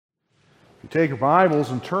You take your Bibles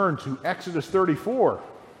and turn to Exodus 34.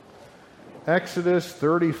 Exodus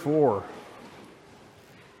 34.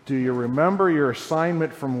 Do you remember your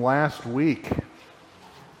assignment from last week?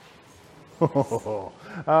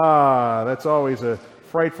 That's always a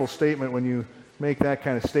frightful statement when you make that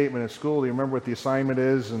kind of statement at school. Do you remember what the assignment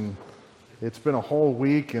is? And it's been a whole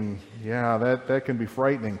week, and yeah, that can be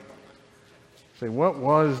frightening. Say, what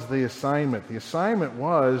was the assignment? The assignment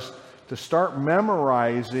was to start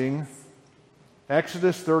memorizing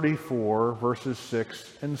Exodus 34, verses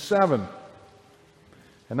 6 and 7.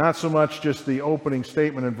 And not so much just the opening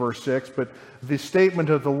statement in verse 6, but the statement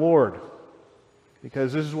of the Lord.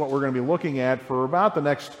 Because this is what we're going to be looking at for about the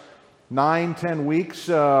next 9-10 weeks,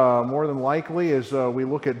 more than likely, as we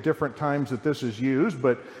look at different times that this is used.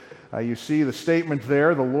 But you see the statement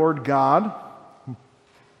there, the Lord God.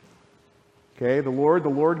 Okay, the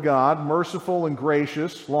Lord God, merciful and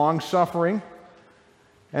gracious, long-suffering,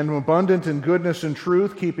 and abundant in goodness and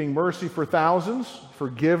truth, keeping mercy for thousands,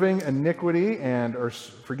 forgiving iniquity,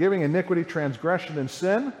 transgression, and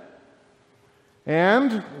sin,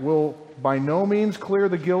 and will by no means clear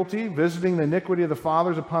the guilty, visiting the iniquity of the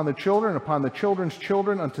fathers upon the children, upon the children's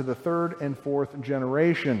children, unto the third and fourth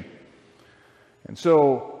generation. And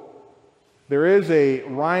so there is a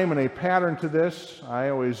rhyme and a pattern to this. I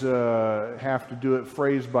always have to do it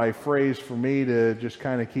phrase by phrase for me to just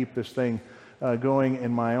kind of keep this thing going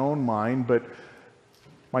in my own mind, but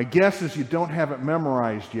my guess is you don't have it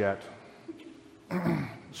memorized yet.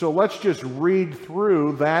 So let's just read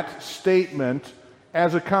through that statement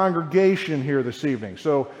as a congregation here this evening.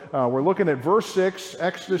 So we're looking at verse 6,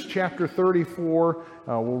 Exodus chapter 34.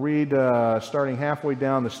 We'll read starting halfway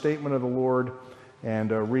down the statement of the Lord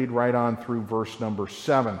and read right on through verse number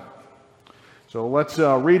 7. So let's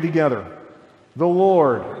read together. The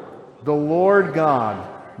Lord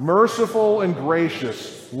God, merciful and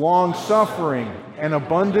gracious, long-suffering and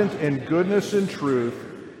abundant in goodness and truth,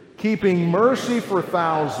 keeping mercy for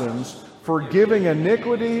thousands, forgiving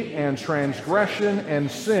iniquity and transgression and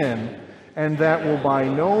sin, and that will by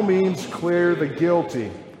no means clear the guilty,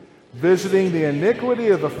 visiting the iniquity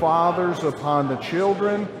of the fathers upon the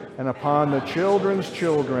children and upon the children's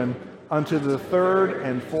children unto the third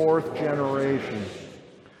and fourth generation.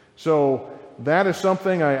 So that is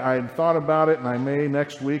something I thought about it, and I may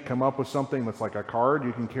next week come up with something that's like a card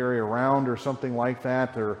you can carry around or something like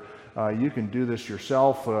that, or you can do this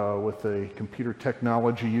yourself with the computer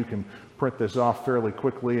technology. You can print this off fairly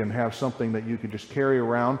quickly and have something that you could just carry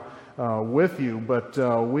around with you. But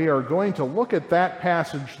we are going to look at that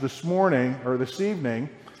passage this morning or this evening.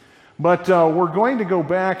 But we're going to go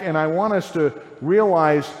back, and I want us to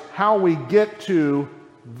realize how we get to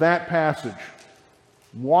that passage.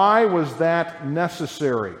 Why was that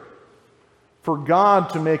necessary for God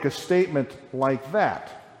to make a statement like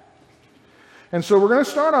that? And so we're going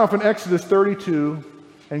to start off in Exodus 32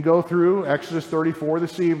 and go through Exodus 34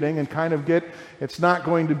 this evening and kind of it's not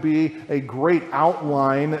going to be a great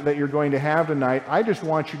outline that you're going to have tonight. I just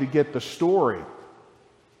want you to get the story.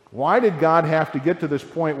 Why did God have to get to this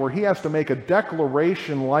point where he has to make a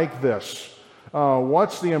declaration like this?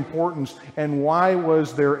 What's the importance, and why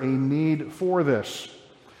was there a need for this?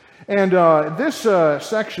 And this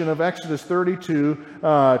section of Exodus 32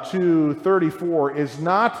 to 34 is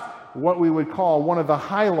not what we would call one of the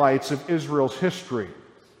highlights of Israel's history.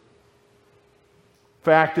 In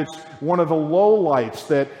fact, it's one of the lowlights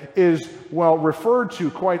that is, referred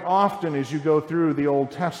to quite often as you go through the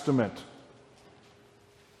Old Testament.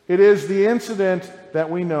 It is the incident that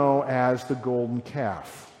we know as the golden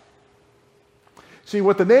calf. See,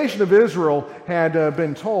 what the nation of Israel had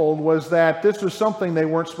been told was that this was something they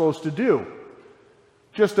weren't supposed to do.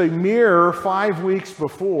 Just a mere 5 weeks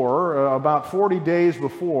before, about 40 days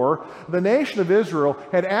before, the nation of Israel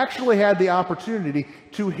had actually had the opportunity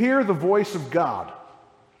to hear the voice of God.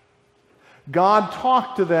 God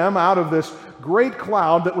talked to them out of this great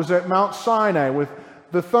cloud that was at Mount Sinai with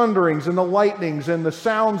the thunderings and the lightnings and the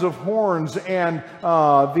sounds of horns and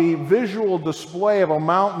the visual display of a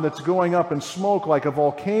mountain that's going up in smoke like a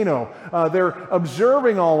volcano. They're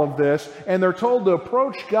observing all of this, and they're told to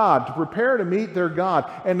approach God, to prepare to meet their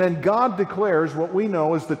God. And then God declares what we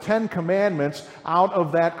know as the Ten Commandments out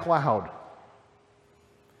of that cloud.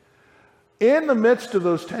 In the midst of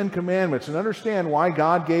those Ten Commandments, and understand why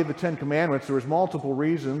God gave the Ten Commandments, there was multiple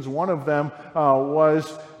reasons. One of them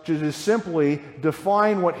was to just simply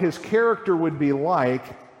define what his character would be like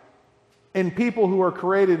in people who are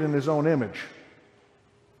created in his own image.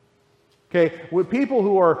 Okay, with people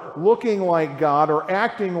who are looking like God or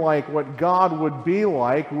acting like what God would be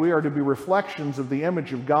like, we are to be reflections of the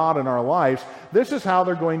image of God in our lives. This is how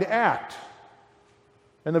they're going to act.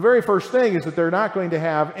 And the very first thing is that they're not going to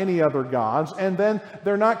have any other gods, and then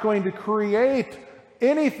they're not going to create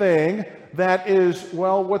anything that is,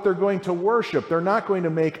 well, what they're going to worship. They're not going to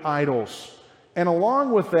make idols. And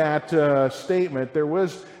along with that statement, there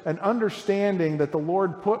was an understanding that the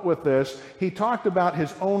Lord put with this. He talked about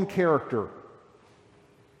his own character.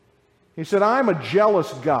 He said, I'm a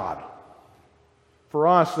jealous God. For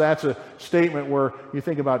us, that's a statement where you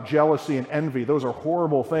think about jealousy and envy. Those are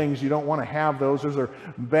horrible things. You don't want to have those. Those are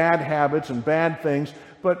bad habits and bad things.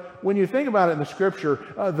 But when you think about it in the Scripture,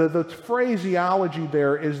 the phraseology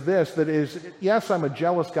there is this, that is, yes, I'm a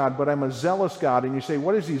jealous God, but I'm a zealous God. And you say,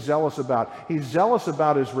 what is he zealous about? He's zealous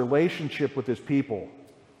about his relationship with his people.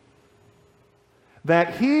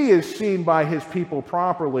 That he is seen by his people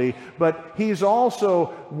properly, but he's also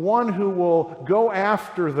one who will go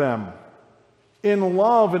after them in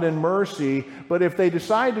love and in mercy. But if they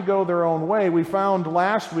decide to go their own way, we found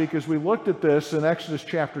last week as we looked at this in Exodus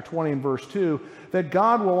chapter 20 and verse 2, that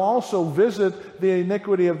God will also visit the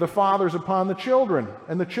iniquity of the fathers upon the children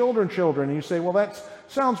and the children. And you say, well, that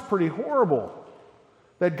sounds pretty horrible,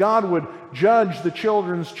 that God would judge the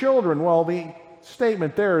children's children. Well, the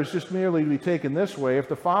statement there is just merely to be taken this way. If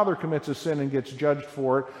the father commits a sin and gets judged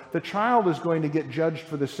for it, the child is going to get judged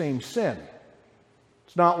for the same sin.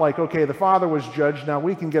 It's not like, okay, the father was judged, now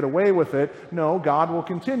we can get away with it. No, God will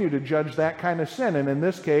continue to judge that kind of sin. And in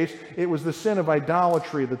this case, it was the sin of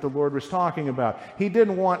idolatry that the Lord was talking about. He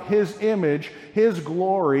didn't want his image, his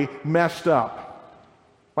glory messed up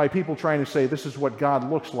by people trying to say this is what God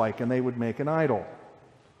looks like, and they would make an idol.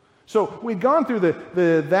 So we'd gone through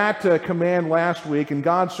that command last week, and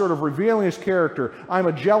God sort of revealing his character. I'm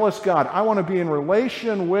a jealous God. I want to be in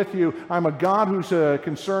relation with you. I'm a God who's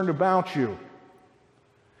concerned about you.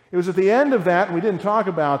 It was at the end of that, and we didn't talk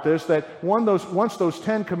about this, that once those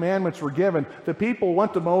 10 commandments were given, the people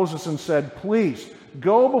went to Moses and said, please,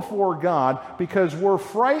 go before God, because we're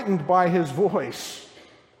frightened by his voice.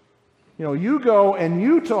 You know, you go and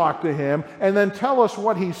you talk to him, and then tell us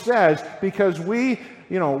what he says, because we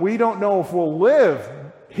don't know if we'll live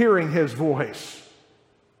hearing his voice.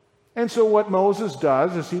 And so what Moses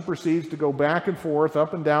does is he proceeds to go back and forth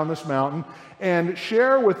up and down this mountain and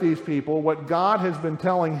share with these people what God has been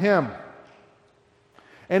telling him.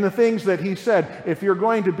 And the things that he said, if you're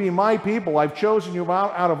going to be my people, I've chosen you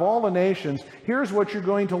out of all the nations, here's what you're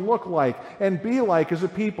going to look like and be like as a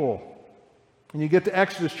people. And you get to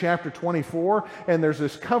Exodus chapter 24, and there's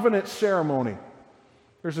this covenant ceremony.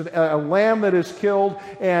 There's a lamb that is killed,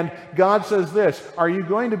 and God says this, are you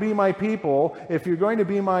going to be my people? If you're going to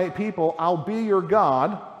be my people, I'll be your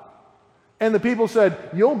God. And the people said,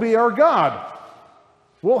 you'll be our God.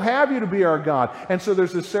 We'll have you to be our God. And so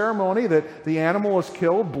there's this ceremony that the animal is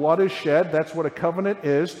killed, blood is shed. That's what a covenant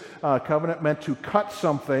is. A covenant meant to cut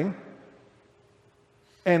something.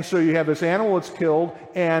 And so you have this animal that's killed,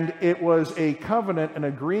 and it was a covenant, an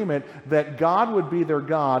agreement that God would be their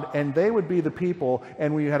God and they would be the people.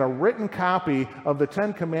 And we had a written copy of the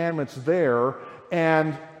 10 Commandments there,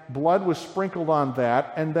 and blood was sprinkled on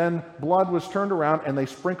that, and then blood was turned around and they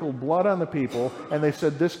sprinkled blood on the people, and they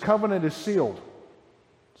said, this covenant is sealed.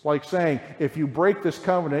 It's like saying, if you break this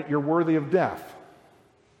covenant, you're worthy of death.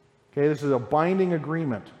 Okay, this is a binding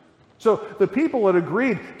agreement. So the people had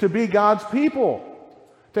agreed to be God's people,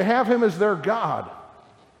 to have him as their God.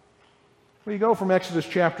 We go from Exodus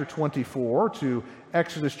chapter 24 to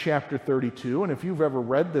Exodus chapter 32, and if you've ever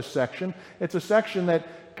read this section, it's a section that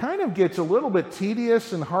kind of gets a little bit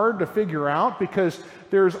tedious and hard to figure out because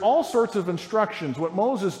there's all sorts of instructions. What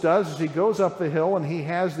Moses does is he goes up the hill and he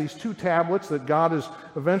has these 2 tablets that God is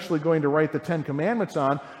eventually going to write the 10 Commandments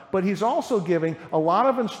on, but he's also giving a lot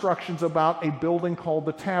of instructions about a building called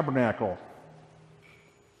the tabernacle.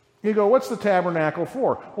 You go, what's the tabernacle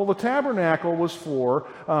for? Well, the tabernacle was for,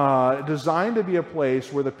 designed to be a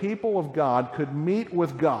place where the people of God could meet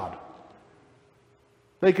with God.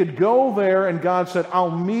 They could go there and God said,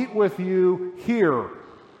 I'll meet with you here.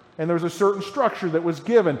 And there was a certain structure that was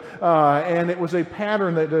given, and it was a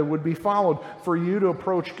pattern that would be followed for you to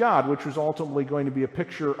approach God, which was ultimately going to be a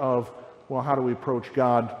picture of, well, how do we approach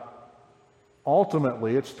God?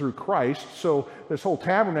 Ultimately, it's through Christ. So this whole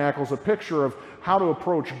tabernacle is a picture of how to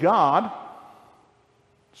approach God.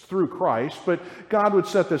 It's through Christ. But God would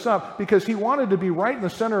set this up because he wanted to be right in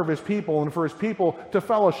the center of his people and for his people to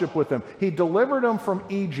fellowship with them. He delivered them from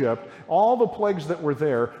Egypt, all the plagues that were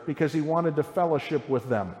there, because he wanted to fellowship with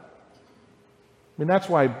them. I mean, that's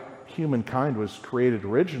why humankind was created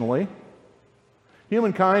originally.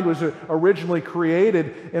 Humankind was originally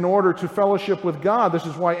created in order to fellowship with God. This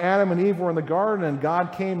is why Adam and Eve were in the garden and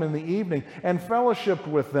God came in the evening and fellowshiped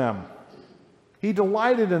with them. He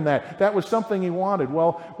delighted in that. That was something he wanted.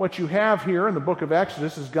 Well, what you have here in the book of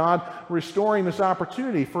Exodus is God restoring this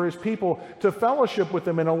opportunity for his people to fellowship with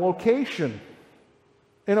him in a location,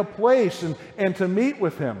 in a place, and to meet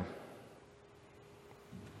with him.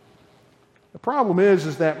 The problem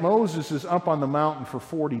is that Moses is up on the mountain for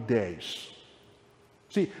 40 days.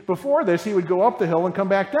 See, before this, he would go up the hill and come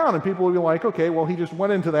back down, and people would be like, okay, well, he just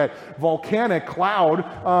went into that volcanic cloud,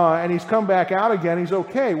 and he's come back out again, he's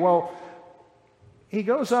okay. Well, he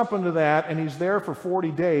goes up into that, and he's there for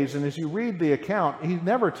 40 days, and as you read the account, he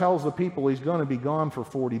never tells the people he's going to be gone for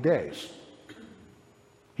 40 days.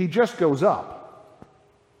 He just goes up.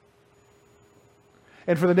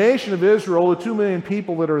 And for the nation of Israel, the 2 million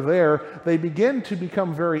people that are there, they begin to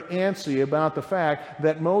become very antsy about the fact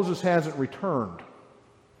that Moses hasn't returned.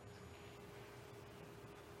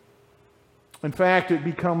 In fact, it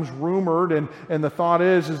becomes rumored, and the thought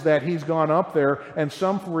is that he's gone up there, and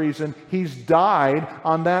some reason he's died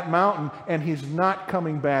on that mountain, and he's not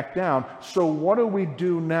coming back down. So what do we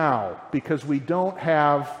do now? Because we don't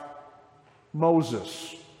have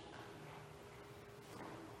Moses.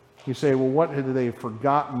 You say, well, what had they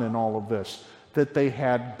forgotten in all of this? That they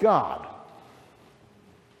had God.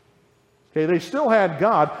 Okay, they still had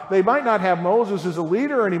God. They might not have Moses as a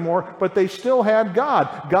leader anymore, but they still had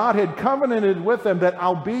God. God had covenanted with them that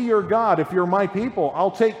I'll be your God if you're my people.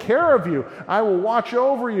 I'll take care of you. I will watch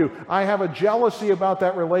over you. I have a jealousy about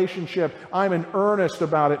that relationship. I'm in earnest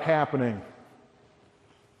about it happening.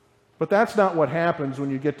 But that's not what happens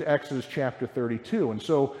when you get to Exodus chapter 32. And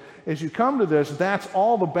so as you come to this, that's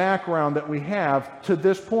all the background that we have to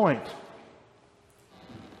this point.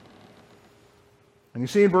 And you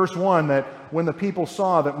see in verse 1 that when the people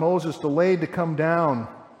saw that Moses delayed to come down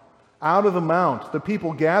out of the mount, the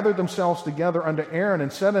people gathered themselves together unto Aaron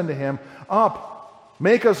and said unto him, Up,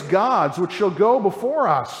 make us gods which shall go before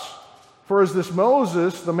us. For as this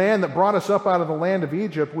Moses, the man that brought us up out of the land of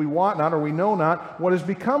Egypt, we wot not, or we know not what has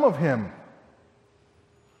become of him.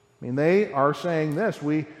 I mean, they are saying this,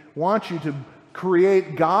 we want you to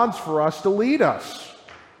create gods for us to lead us.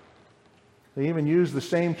 They even use the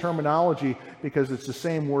same terminology because it's the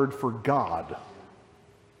same word for God.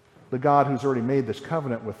 The God who's already made this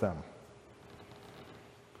covenant with them.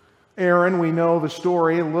 Aaron, we know the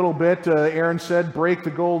story a little bit. Aaron said, Break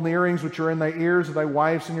the golden earrings which are in thy ears of thy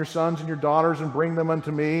wives and your sons and your daughters, and bring them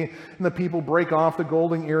unto me. And the people brake off the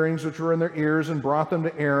golden earrings which were in their ears and brought them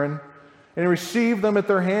to Aaron. And he received them at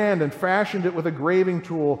their hand and fashioned it with a graving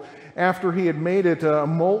tool after he had made it a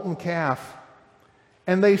molten calf.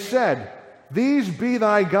 And they said, These be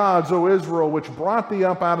thy gods, O Israel, which brought thee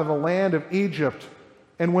up out of the land of Egypt.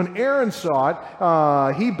 And when Aaron saw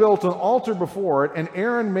it, he built an altar before it, and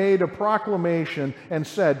Aaron made a proclamation and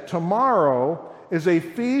said, Tomorrow is a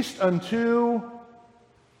feast unto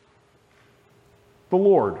the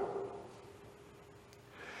Lord.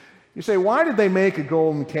 You say, why did they make a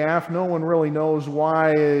golden calf? No one really knows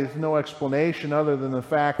why. There's no explanation other than the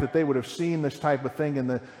fact that they would have seen this type of thing in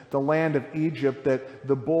the land of Egypt, that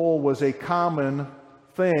the bull was a common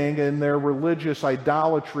thing in their religious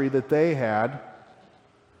idolatry that they had.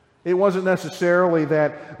 It wasn't necessarily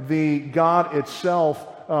that the god itself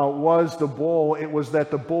was the bull. It was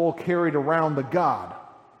that the bull carried around the god.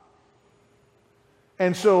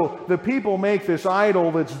 And so the people make this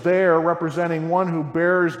idol that's there representing one who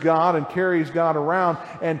bears God and carries God around,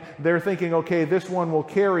 and they're thinking, okay, this one will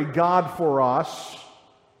carry God for us.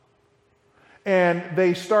 And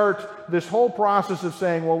they start this whole process of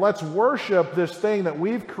saying, well, let's worship this thing that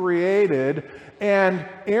we've created. And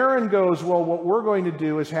Aaron goes, well, what we're going to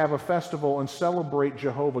do is have a festival and celebrate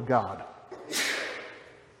Jehovah God.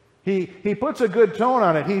 He puts a good tone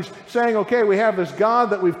on it. He's saying, okay, we have this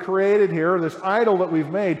God that we've created here, this idol that we've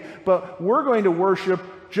made, but we're going to worship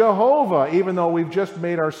Jehovah, even though we've just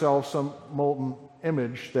made ourselves some molten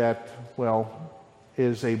image that, well,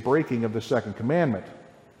 is a breaking of the second commandment.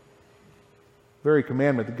 Very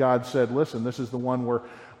commandment that God said, listen, this is the one where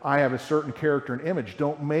I have a certain character and image.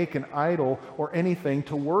 Don't make an idol or anything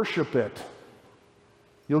to worship it.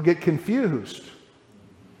 You'll get confused.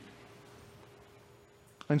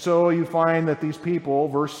 And so you find that these people,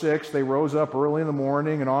 verse 6, they rose up early in the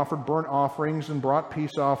morning and offered burnt offerings and brought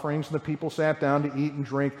peace offerings, and the people sat down to eat and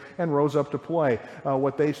drink and rose up to play.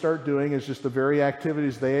 What they start doing is just the very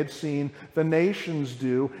activities they had seen the nations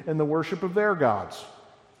do in the worship of their gods.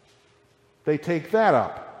 They take that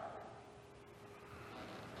up.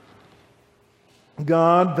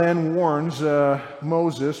 God then warns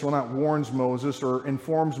Moses, well, not warns Moses, or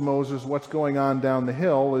informs Moses what's going on down the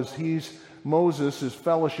hill as Moses is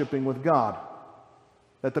fellowshipping with God.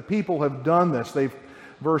 That the people have done this. They've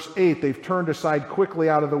Verse 8, they've turned aside quickly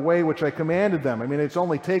out of the way which I commanded them. I mean, it's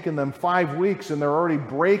only taken them 5 weeks and they're already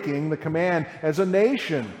breaking the command as a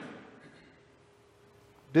nation.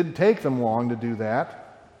 Didn't take them long to do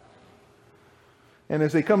that. And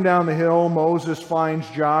as they come down the hill, Moses finds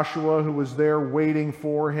Joshua, who was there waiting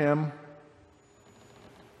for him.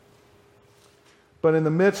 But in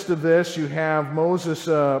the midst of this, you have Moses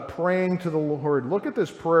praying to the Lord. Look at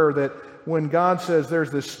this prayer that when God says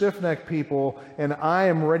there's this stiff-necked people and I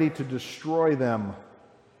am ready to destroy them.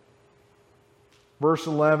 Verse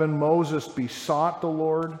 11, Moses besought the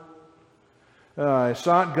Lord.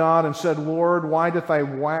 Sought God and said, Lord, why doth thy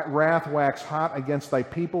wrath wax hot against thy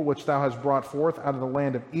people, which thou hast brought forth out of the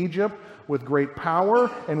land of Egypt with great power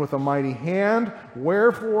and with a mighty hand?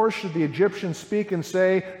 Wherefore should the Egyptians speak and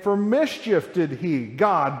say, for mischief did he,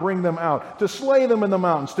 God, bring them out, to slay them in the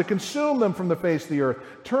mountains, to consume them from the face of the earth?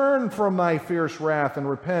 Turn from thy fierce wrath and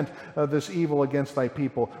repent of this evil against thy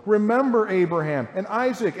people. Remember Abraham and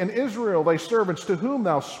Isaac and Israel, thy servants, to whom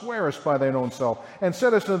thou swearest by thine own self, and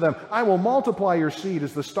saidst unto them, I will multiply your seed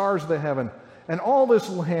as the stars of the heaven. And all this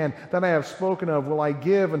land that I have spoken of will I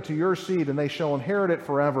give unto your seed, and they shall inherit it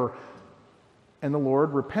forever. And the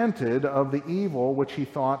Lord repented of the evil which he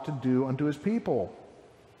thought to do unto his people.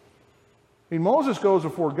 I mean, Moses goes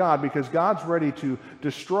before God because God's ready to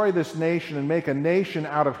destroy this nation and make a nation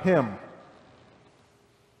out of him.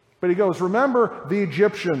 But he goes, remember the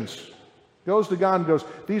Egyptians. Goes to God and goes,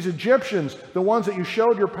 these Egyptians, the ones that you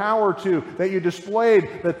showed your power to, that you displayed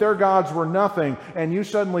that their gods were nothing, and you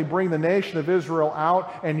suddenly bring the nation of Israel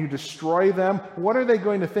out and you destroy them, what are they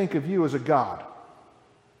going to think of you as a God?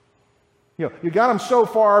 You know, you got them so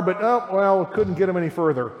far, but couldn't get them any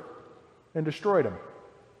further, and destroyed them.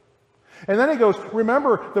 And then he goes,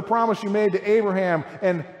 remember the promise you made to Abraham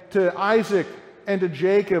and to Isaac and to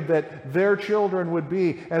Jacob, that their children would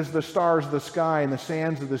be as the stars of the sky and the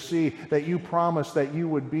sands of the sea, that you promised that you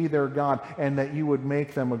would be their God and that you would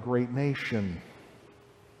make them a great nation.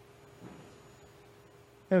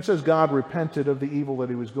 And it says God repented of the evil that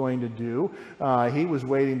he was going to do. He was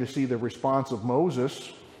waiting to see the response of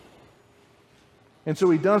Moses. And so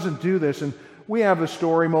he doesn't do this. And we have the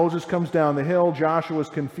story. Moses comes down the hill. Joshua's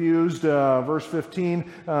confused. Verse 15,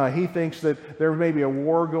 he thinks that there may be a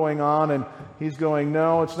war going on. And he's going,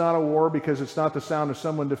 no, it's not a war, because it's not the sound of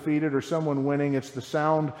someone defeated or someone winning. It's the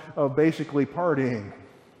sound of basically partying.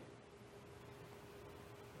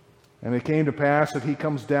 And it came to pass that he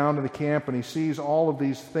comes down to the camp and he sees all of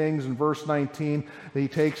these things. In verse 19, that he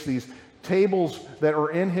takes these tables that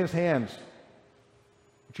are in his hands.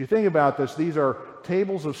 If you think about this, these are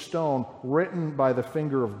tables of stone written by the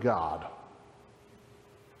finger of God.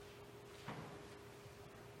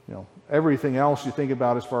 You know, everything else you think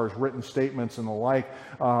about as far as written statements and the like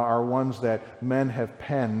are ones that men have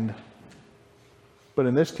penned. But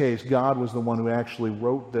in this case, God was the one who actually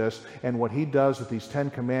wrote this. And what he does with these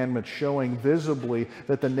 10 commandments, showing visibly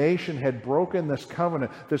that the nation had broken this covenant,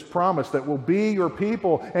 this promise that will be your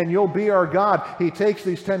people and you'll be our God. He takes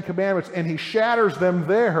these 10 commandments and he shatters them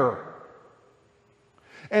there.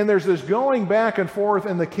 And there's this going back and forth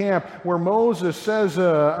in the camp where Moses says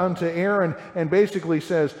unto Aaron and basically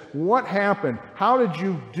says, what happened? How did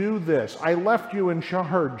you do this? I left you in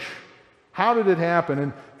charge. How did it happen?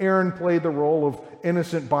 And Aaron played the role of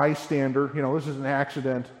innocent bystander. You know, this is an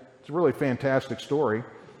accident. It's a really fantastic story.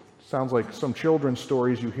 Sounds like some children's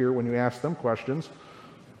stories you hear when you ask them questions.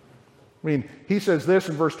 I mean, he says this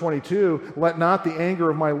in verse 22, let not the anger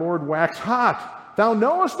of my Lord wax hot. Thou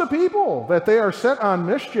knowest the people, that they are set on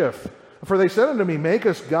mischief. For they said unto me, make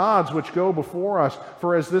us gods which go before us.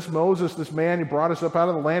 For as this Moses, this man, he brought us up out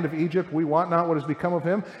of the land of Egypt, we want not what has become of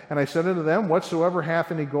him. And I said unto them, whatsoever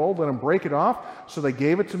hath any gold, let him break it off. So they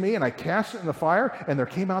gave it to me, and I cast it in the fire, and there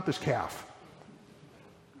came out this calf.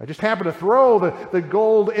 I just happened to throw the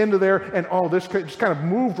gold into there, and this just kind of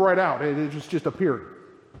moved right out. It just appeared.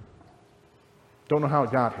 Don't know how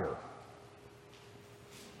it got here.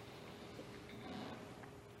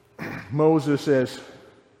 Moses, as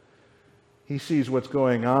he sees what's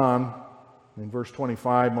going on, in verse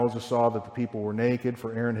 25, Moses saw that the people were naked,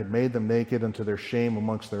 for Aaron had made them naked unto their shame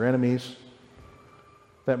amongst their enemies.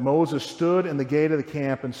 That Moses stood in the gate of the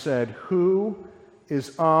camp and said, who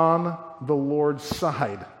is on the Lord's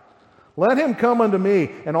side? Let him come unto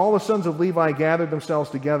me. And all the sons of Levi gathered themselves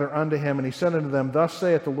together unto him. And he said unto them, thus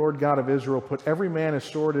saith the Lord God of Israel, put every man his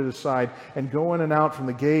sword at his side, and go in and out from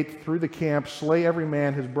the gate through the camp, slay every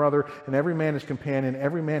man his brother, and every man his companion,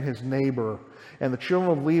 every man his neighbor. And the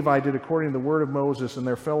children of Levi did according to the word of Moses, and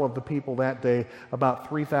there fell of the people that day about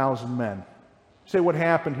 3,000 men. Say, what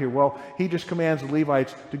happened here? Well, he just commands the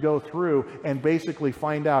Levites to go through and basically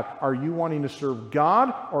find out, are you wanting to serve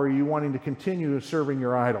God or are you wanting to continue serving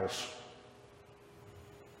your idols?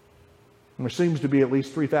 And there seems to be at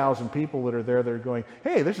least 3,000 people that are there that are going,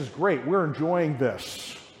 hey, this is great. We're enjoying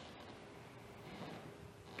this.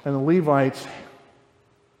 And the Levites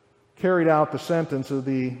carried out the sentence of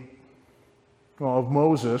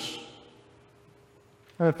Moses,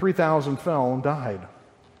 and the 3,000 fell and died.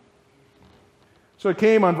 So it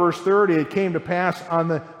came on verse 30, it came to pass on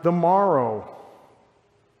the morrow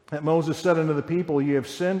that Moses said unto the people, ye have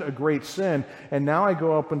sinned a great sin, and now I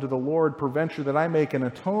go up unto the Lord, peradventure that I make an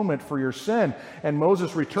atonement for your sin. And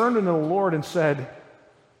Moses returned unto the Lord and said,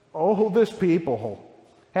 oh, this people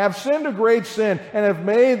have sinned a great sin, and have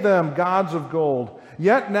made them gods of gold.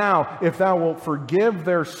 Yet now, if thou wilt forgive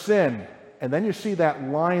their sin, and then you see that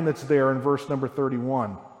line that's there in verse number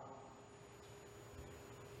 31.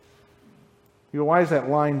 You go, why is that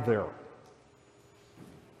line there?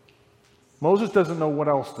 Moses doesn't know what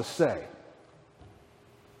else to say.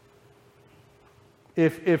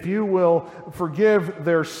 If you will forgive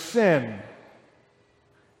their sin,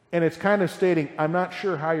 and it's kind of stating, I'm not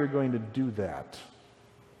sure how you're going to do that.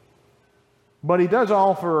 But he does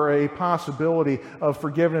offer a possibility of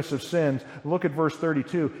forgiveness of sins. Look at verse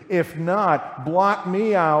 32. If not, blot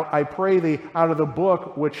me out, I pray thee, out of the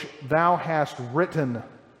book which thou hast written.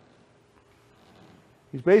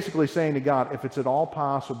 He's basically saying to God, if it's at all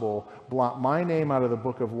possible, blot my name out of the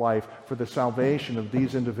book of life for the salvation of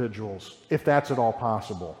these individuals, if that's at all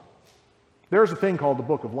possible. There's a thing called the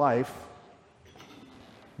book of life.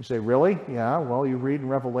 You say, really? Yeah, well, you read in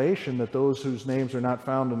Revelation that those whose names are not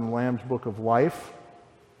found in the Lamb's book of life,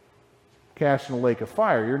 cast in a lake of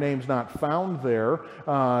fire. Your name's not found there.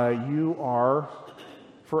 You are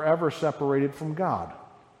forever separated from God.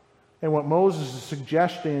 And what Moses is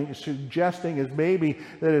suggesting is maybe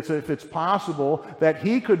that if it's possible that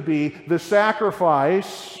he could be the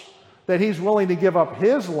sacrifice, that he's willing to give up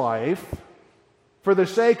his life for the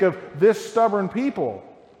sake of this stubborn people.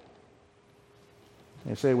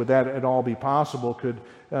 And say, would that at all be possible? Could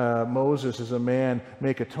Moses as a man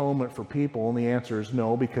make atonement for people? And the answer is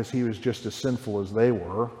no, because he was just as sinful as they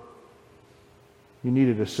were. You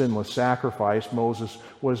needed a sinless sacrifice. Moses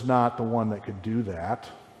was not the one that could do that.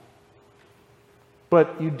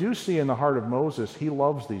 But you do see in the heart of Moses, he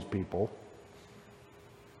loves these people.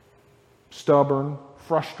 Stubborn,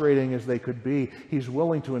 frustrating as they could be, he's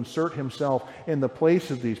willing to insert himself in the place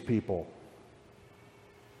of these people.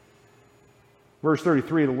 Verse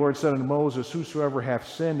 33, the Lord said unto Moses, whosoever hath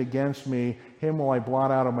sinned against me, him will I blot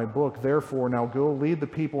out of my book. Therefore now go lead the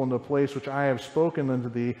people into the place which I have spoken unto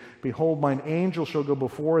thee. Behold, mine angel shall go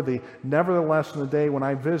before thee. Nevertheless, in the day when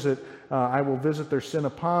I visit, I will visit their sin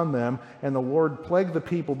upon them. And the Lord plagued the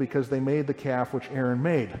people because they made the calf which Aaron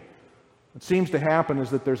made. What seems to happen is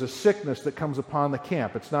that there's a sickness that comes upon the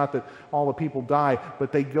camp. It's not that all the people die,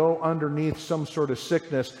 but they go underneath some sort of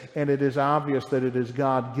sickness, and it is obvious that it is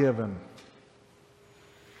God-given.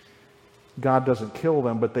 God doesn't kill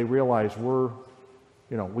them, but they realize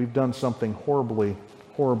we've done something horribly,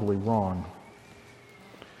 horribly wrong.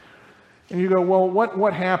 And you go, well,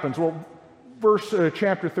 what happens? Well,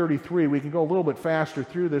 chapter 33, we can go a little bit faster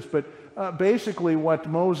through this, but basically what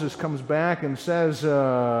Moses comes back and says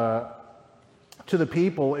to the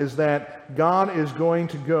people is that God is going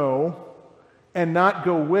to go and not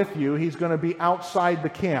go with you. He's going to be outside the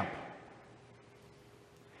camp.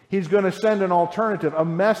 He's going to send an alternative, a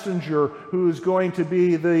messenger who is going to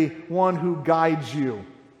be the one who guides you.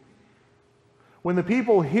 When the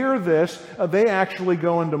people hear this, they actually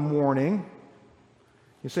go into mourning.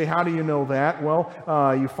 You say, how do you know that? Well,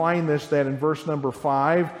 you find that in verse number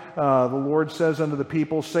 5, the Lord says unto the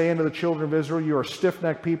people, say unto the children of Israel, you are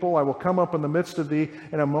stiff-necked people. I will come up in the midst of thee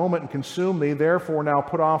in a moment and consume thee. Therefore now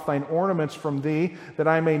put off thine ornaments from thee, that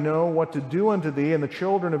I may know what to do unto thee. And the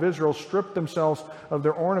children of Israel stripped themselves of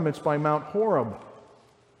their ornaments by Mount Horeb.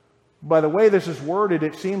 By the way this is worded,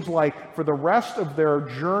 it seems like for the rest of their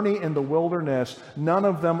journey in the wilderness, none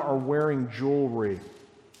of them are wearing jewelry.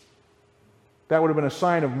 That would have been a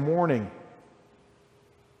sign of mourning.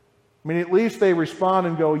 I mean, at least they respond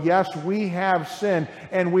and go, yes, we have sinned,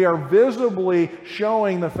 and we are visibly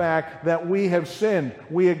showing the fact that we have sinned.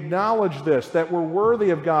 We acknowledge this, that we're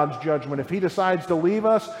worthy of God's judgment. If He decides to leave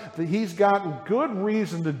us, that He's got good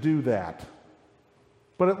reason to do that.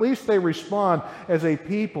 But at least they respond as a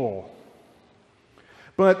people.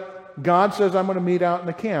 But God says, I'm going to meet out in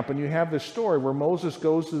the camp. And you have this story where Moses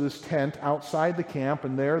goes to this tent outside the camp,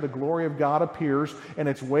 and there the glory of God appears, and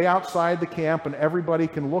it's way outside the camp, and everybody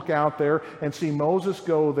can look out there and see Moses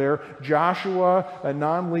go there. Joshua, a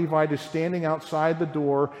non-Levite, is standing outside the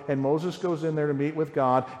door, and Moses goes in there to meet with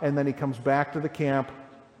God, and then he comes back to the camp,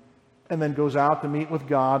 and then goes out to meet with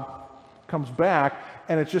God, comes back,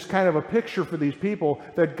 and it's just kind of a picture for these people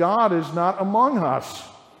that God is not among us.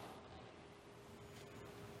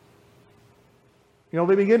 You know,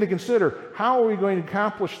 they begin to consider, how are we going to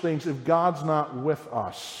accomplish things if God's not with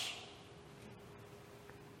us?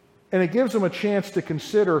 And it gives them a chance to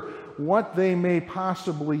consider what they may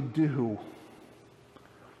possibly do.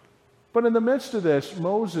 But in the midst of this,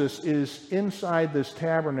 Moses is inside this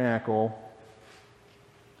tabernacle,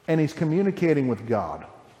 and he's communicating with God.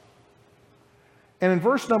 And in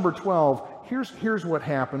verse number 12, here's what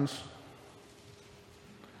happens.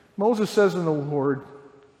 Moses says to the Lord,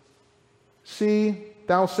 See,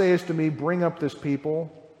 thou sayest to me, bring up this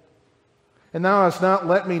people, and thou hast not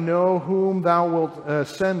let me know whom thou wilt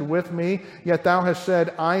send with me, yet thou hast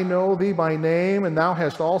said, I know thee by name, and thou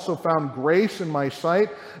hast also found grace in my sight.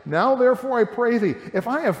 Now therefore I pray thee, if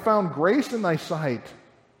I have found grace in thy sight,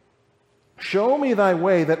 show me thy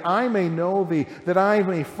way, that I may know thee, that I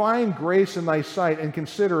may find grace in thy sight, and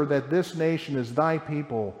consider that this nation is thy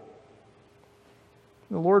people.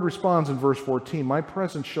 The Lord responds in verse 14, My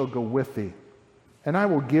presence shall go with thee, and I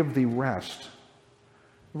will give thee rest.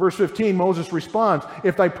 Verse 15, Moses responds,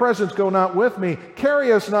 If thy presence go not with me,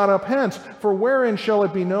 carry us not up hence, for wherein shall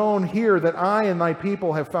it be known here that I and thy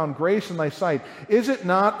people have found grace in thy sight? Is it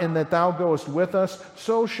not in that thou goest with us?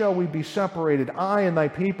 So shall we be separated, I and thy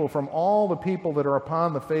people, from all the people that are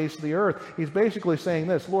upon the face of the earth. He's basically saying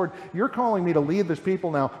this, Lord, you're calling me to lead this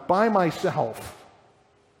people now by myself.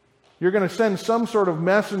 You're going to send some sort of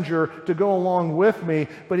messenger to go along with me.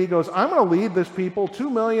 But he goes, I'm going to lead this people, 2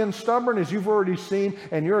 million, stubborn as you've already seen,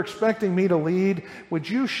 and you're expecting me to lead. Would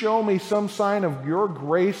you show me some sign of your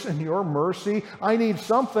grace and your mercy? I need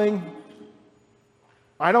something.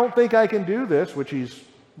 I don't think I can do this, which he's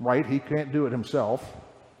right. He can't do it himself.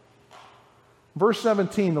 Verse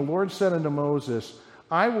 17, the Lord said unto Moses,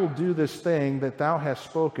 I will do this thing that thou hast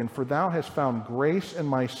spoken, for thou hast found grace in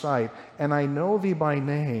my sight, and I know thee by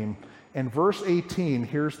name. And verse 18,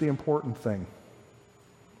 here's the important thing.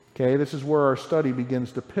 Okay, this is where our study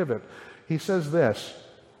begins to pivot. He says this,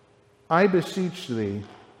 I beseech thee,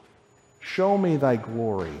 show me thy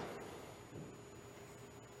glory.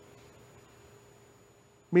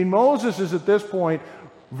 I mean, Moses is at this point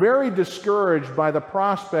very discouraged by the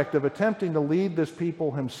prospect of attempting to lead this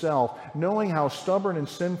people himself, knowing how stubborn and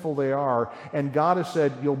sinful they are. And God has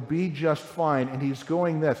said, you'll be just fine. And he's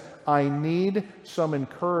going this, I need some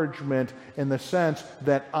encouragement in the sense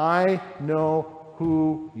that I know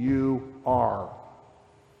who you are.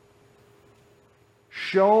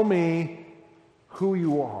 Show me who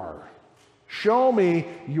you are. Show me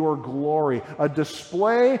your glory, a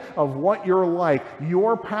display of what you're like,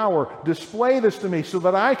 your power. Display this to me so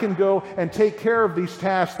that I can go and take care of these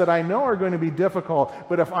tasks that I know are going to be difficult.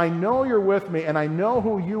 But if I know you're with me and I know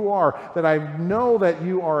who you are, that I know that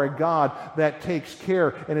you are a God that takes care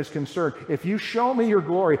and is concerned. If you show me your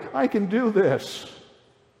glory, I can do this.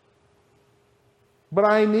 But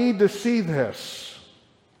I need to see this.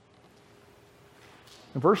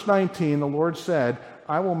 In verse 19, the Lord said,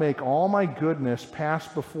 I will make all my goodness pass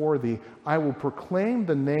before thee. I will proclaim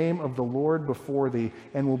the name of the Lord before thee,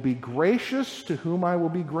 and will be gracious to whom I will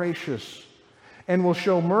be gracious, and will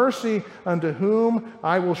show mercy unto whom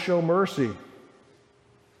I will show mercy.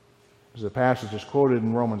 As the passage is quoted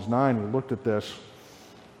in Romans 9, we looked at this.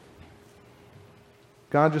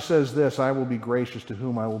 God just says this, I will be gracious to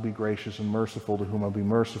whom I will be gracious, and merciful to whom I will be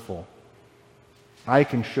merciful. I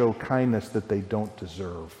can show kindness that they don't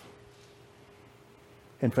deserve.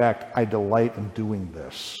 In fact, I delight in doing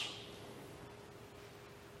this.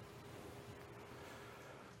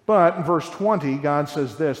 But in verse 20, God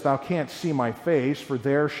says this, Thou canst see my face, for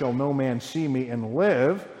there shall no man see me and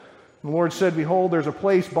live. The Lord said, Behold, there's a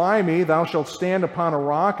place by me, thou shalt stand upon a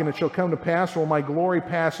rock, and it shall come to pass, while my glory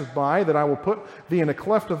passeth by, that I will put thee in a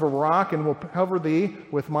cleft of a rock, and will cover thee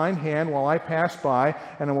with mine hand while I pass by,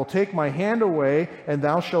 and I will take my hand away, and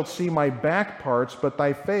thou shalt see my back parts, but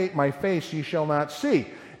my face ye shall not see.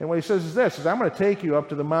 And what he says is this, I'm going to take you up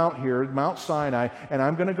to the mount here, Mount Sinai, and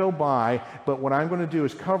I'm going to go by, but what I'm going to do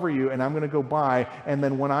is cover you, and I'm going to go by, and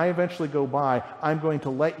then when I eventually go by, I'm going to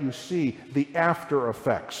let you see the after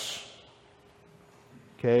effects.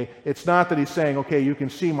 Okay? It's not that he's saying, okay, you can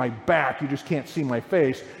see my back, you just can't see my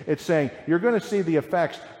face. It's saying, you're going to see the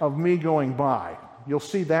effects of me going by. You'll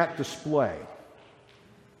see that display.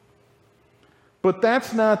 But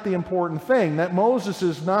that's not the important thing. That Moses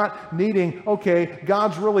is not needing, okay,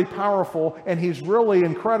 God's really powerful and he's really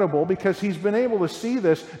incredible, because he's been able to see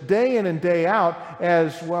this day in and day out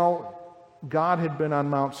as, well, God had been on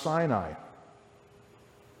Mount Sinai.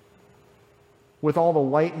 With all the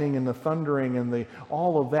lightning and the thundering and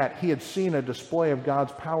all of that, he had seen a display of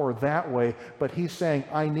God's power that way, but he's saying,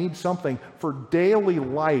 I need something for daily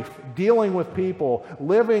life, dealing with people,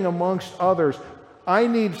 living amongst others. I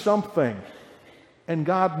need something. And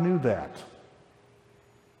God knew that.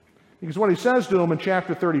 Because what he says to him in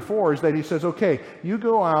chapter 34 is that he says, okay, you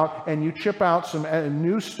go out and you chip out some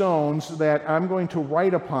new stones that I'm going to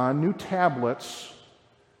write upon, new tablets,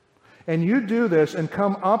 and you do this and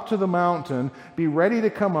come up to the mountain, be ready to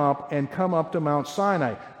come up and come up to Mount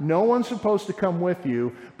Sinai. No one's supposed to come with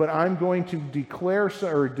you, but I'm going to declare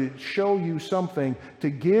or to show you something to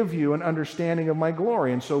give you an understanding of my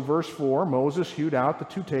glory. And so verse 4, Moses hewed out the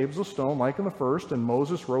 2 tables of stone like in the first, and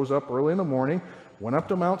Moses rose up early in the morning, went up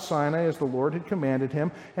to Mount Sinai as the Lord had commanded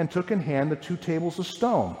him, and took in hand the 2 tables of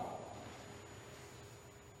stone.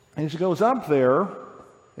 And as he goes up there,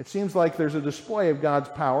 it seems like there's a display of God's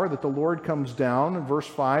power, that the Lord comes down in verse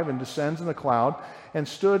 5 and descends in the cloud and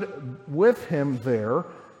stood with him there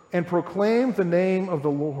and proclaimed the name of the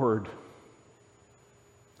Lord.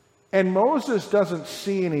 And Moses doesn't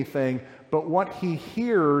see anything, but what he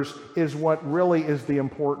hears is what really is the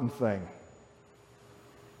important thing.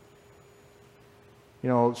 You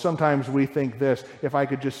know, sometimes we think this, if I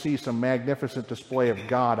could just see some magnificent display of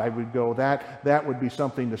God, I would go, that would be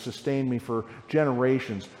something to sustain me for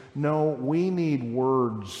generations. No, we need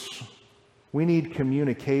words. We need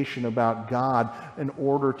communication about God in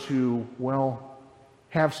order to, well,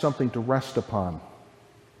 have something to rest upon.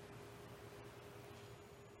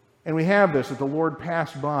 And we have this, that the Lord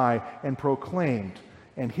passed by and proclaimed.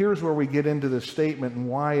 And here's where we get into this statement and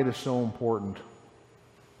why it is so important.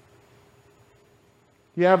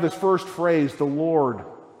 You have this first phrase, the Lord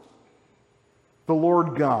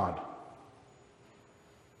God.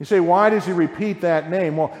 You say, why does he repeat that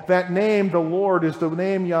name? Well, that name, the Lord, is the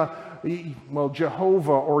name,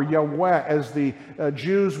 Jehovah or Yahweh, as the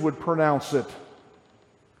Jews would pronounce it.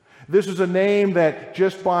 This is a name that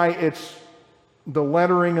just by the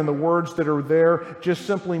lettering and the words that are there just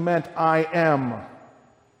simply meant I am,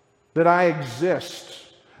 that I exist,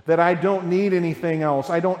 that I don't need anything else.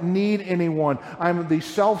 I don't need anyone. I'm the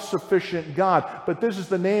self-sufficient God. But this is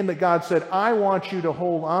the name that God said, I want you to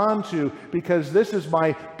hold on to, because this is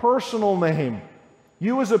my personal name.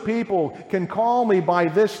 You as a people can call me by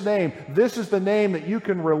this name. This is the name that you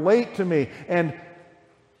can relate to me. And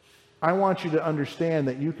I want you to understand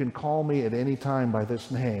that you can call me at any time by this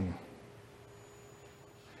name.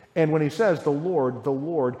 And when he says the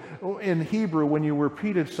Lord, in Hebrew, when you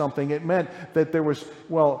repeated something, it meant that there was,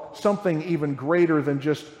 something even greater than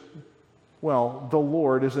just, the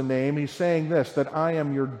Lord is a name. He's saying this, that I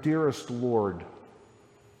am your dearest Lord.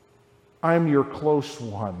 I'm your close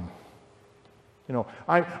one.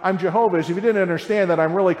 I'm Jehovah's. If you didn't understand that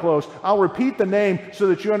I'm really close, I'll repeat the name so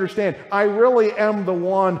that you understand. I really am the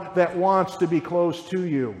one that wants to be close to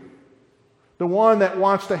you. The one that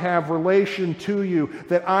wants to have relation to you,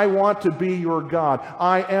 that I want to be your God.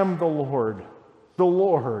 I am the Lord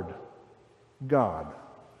God.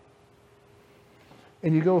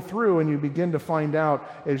 And you go through and you begin to find out,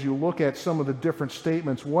 as you look at some of the different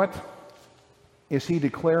statements, what is he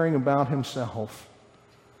declaring about himself?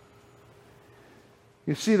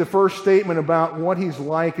 You see, the first statement about what he's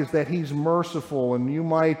like is that he's merciful, and you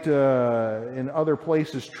might, in other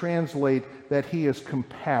places, translate that he is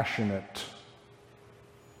compassionate.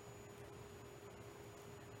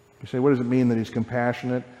 You say, what does it mean that he's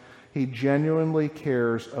compassionate? He genuinely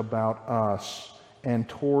cares about us, and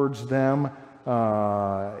towards them,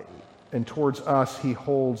 and towards us, he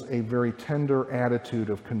holds a very tender attitude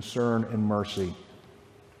of concern and mercy.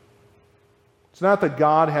 It's not that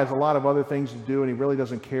God has a lot of other things to do and he really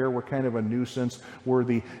doesn't care. We're kind of a nuisance.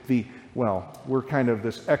 We're we're kind of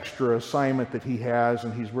this extra assignment that he has,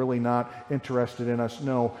 and he's really not interested in us.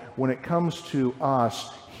 No, when it comes to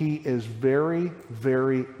us, he is very,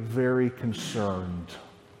 very, very concerned.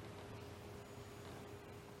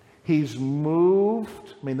 He's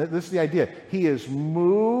moved. This is the idea. He is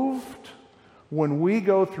moved when we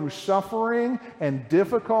go through suffering and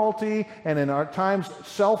difficulty, and in our times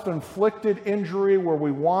self-inflicted injury where we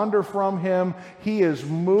wander from him. He is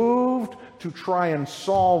moved to try and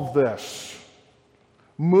solve this.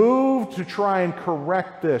 Moved to try and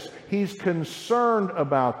correct this. He's concerned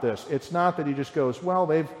about this. It's not that he just goes,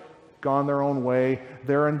 they've gone their own way.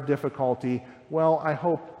 They're in difficulty. I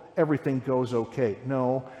hope everything goes okay.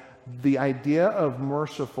 No, the idea of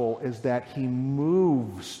merciful is that he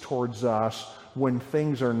moves towards us when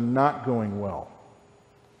things are not going well.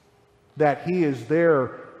 That he is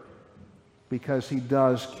there because he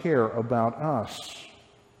does care about us.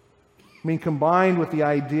 I mean, combined with the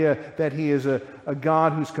idea that he is a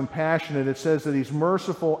God who's compassionate, it says that he's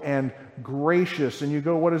merciful and gracious. And you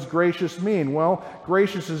go, what does gracious mean? Well,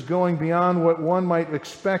 gracious is going beyond what one might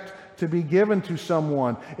expect to be given to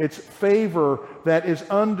someone. It's favor that is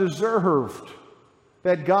undeserved.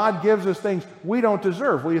 That God gives us things we don't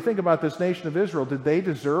deserve. Well, you think about this nation of Israel. Did they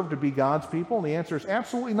deserve to be God's people? And the answer is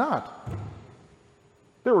absolutely not.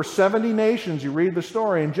 There were 70 nations, you read the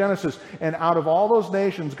story in Genesis, and out of all those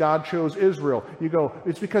nations, God chose Israel. You go,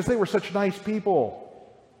 it's because they were such nice people.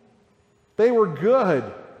 They were good.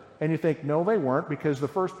 And you think, no, they weren't, because the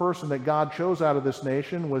first person that God chose out of this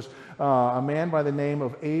nation was a man by the name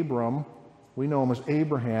of Abram. We know him as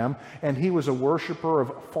Abraham, and he was a worshiper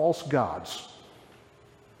of false gods.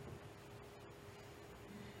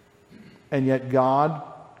 And yet God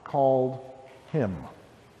called him.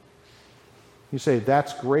 You say,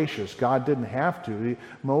 that's gracious. God didn't have to.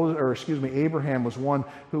 Abraham was one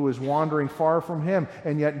who was wandering far from him,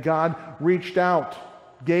 and yet God reached out,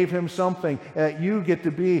 gave him something, that you get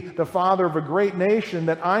to be the father of a great nation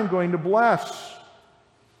that I'm going to bless.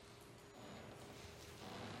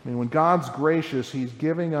 I mean, when God's gracious, he's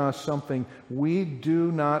giving us something we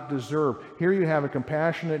do not deserve. Here you have a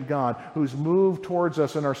compassionate God who's moved towards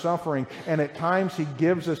us in our suffering, and at times he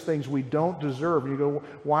gives us things we don't deserve. And you go,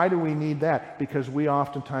 why do we need that? Because we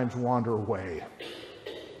oftentimes wander away.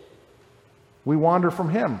 We wander from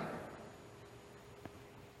him.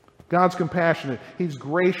 God's compassionate, he's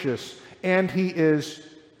gracious, and he is,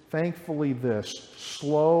 thankfully this,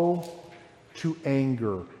 slow to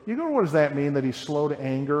anger. You know, what does that mean, that he's slow to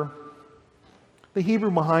anger? The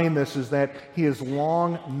Hebrew behind this is that he is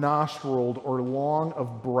long-nostriled or long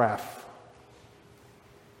of breath.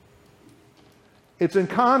 It's in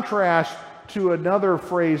contrast to another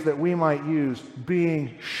phrase that we might use,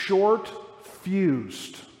 being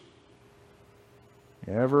short-fused.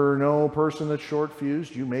 You ever know a person that's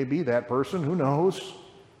short-fused? You may be that person, who knows?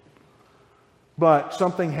 But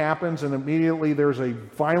something happens and immediately there's a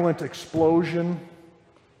violent explosion.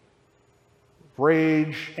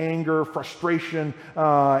 Rage, anger, frustration,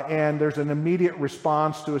 and there's an immediate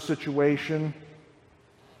response to a situation.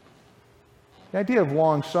 The idea of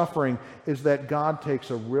long suffering is that God takes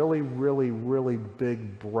a really, really, really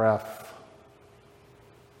big breath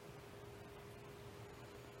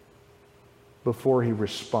before he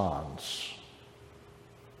responds.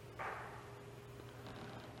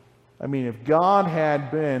 I mean, if God had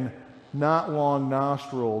been not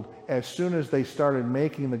long-nostriled, as soon as they started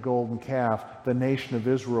making the golden calf, the nation of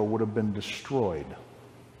Israel would have been destroyed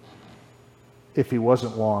if he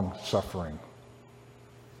wasn't long-suffering.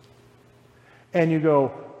 And you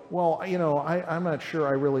go, well, you know, I'm not sure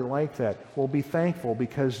I really like that. Well, be thankful,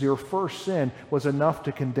 because your first sin was enough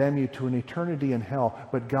to condemn you to an eternity in hell,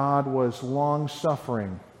 but God was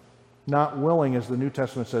long-suffering, not willing, as the New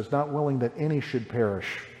Testament says, not willing that any should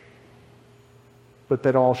perish, but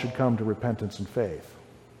that all should come to repentance and faith.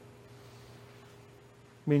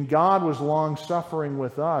 I mean, God was long-suffering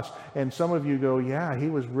with us, and some of you go, yeah, he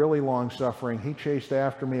was really long-suffering. He chased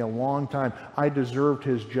after me a long time. I deserved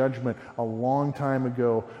his judgment a long time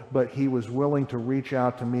ago, but he was willing to reach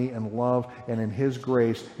out to me in love and in his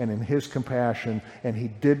grace and in his compassion, and he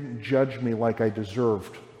didn't judge me like I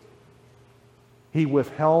deserved. He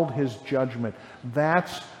withheld his judgment.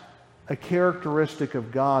 That's a characteristic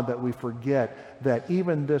of God that we forget, that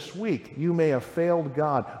even this week you may have failed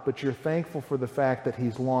God, but you're thankful for the fact that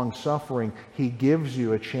he's long-suffering. He gives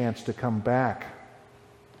you a chance to come back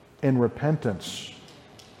in repentance,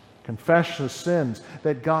 confess the sins,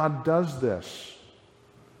 that God does this.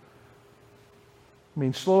 I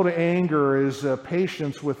mean, slow to anger is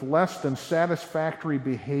patience with less than satisfactory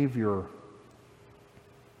behavior.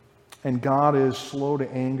 And God is slow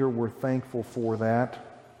to anger. We're thankful for that.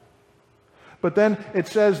 But then it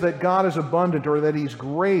says that God is abundant, or that he's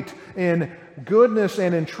great in goodness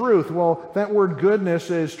and in truth. Well, that word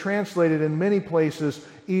goodness is translated in many places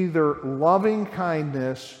either loving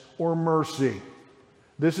kindness or mercy.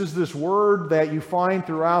 This is this word that you find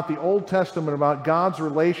throughout the Old Testament about God's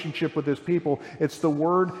relationship with his people. It's the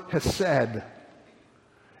word hesed.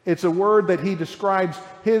 It's a word that he describes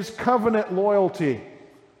his covenant loyalty.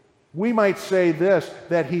 We might say this,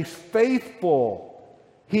 that he's faithful.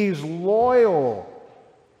 He's loyal.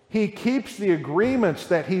 He keeps the agreements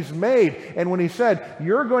that he's made. And when he said,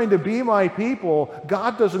 you're going to be my people,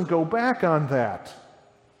 God doesn't go back on that.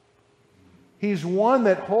 He's one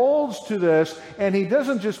that holds to this, and he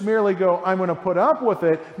doesn't just merely go, I'm going to put up with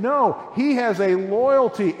it. No, he has a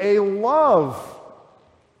loyalty, a love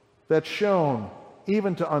that's shown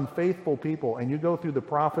even to unfaithful people. And you go through the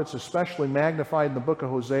prophets, especially magnified in the book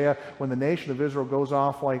of Hosea, when the nation of Israel goes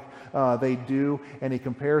off like they do, and he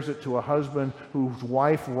compares it to a husband whose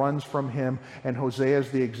wife runs from him, and Hosea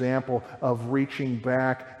is the example of reaching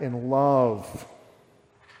back in love,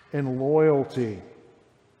 in loyalty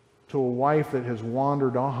to a wife that has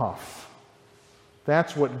wandered off.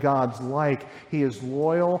 That's what God's like. He is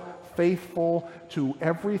loyal, faithful to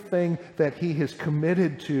everything that he has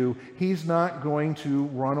committed to. He's not going to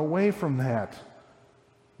run away from that.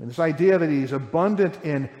 And this idea that he's abundant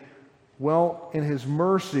in his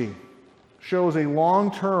mercy shows a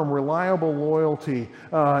long-term, reliable loyalty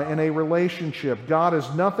in a relationship. God is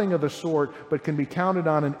nothing of the sort, but can be counted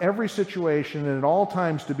on in every situation and at all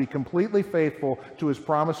times to be completely faithful to his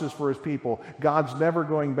promises for his people. God's never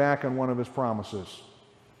going back on one of his promises.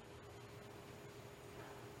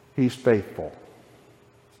 He's faithful.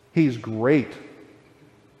 He's great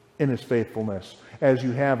in his faithfulness, as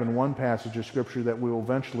you have in one passage of Scripture that we will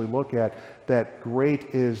eventually look at, that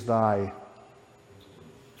great is thy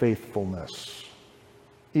faithfulness,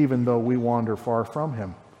 even though we wander far from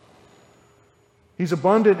him. He's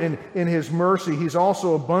abundant in his mercy. He's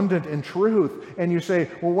also abundant in truth. And you say,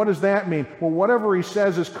 well, what does that mean? Well, whatever he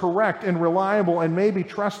says is correct and reliable and may be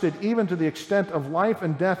trusted even to the extent of life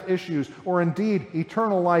and death issues, or indeed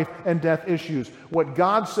eternal life and death issues. What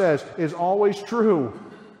God says is always true.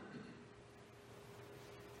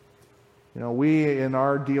 You know, we in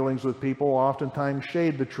our dealings with people oftentimes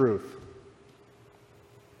shade the truth.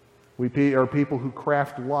 We are people who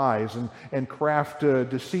craft lies and craft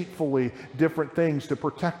deceitfully different things to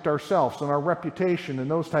protect ourselves and our reputation and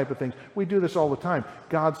those type of things. We do this all the time.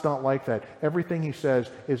 God's not like that. Everything he says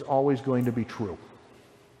is always going to be true.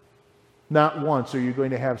 Not once are you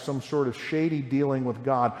going to have some sort of shady dealing with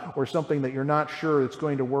God or something that you're not sure it's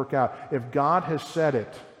going to work out. If God has said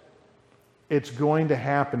it, it's going to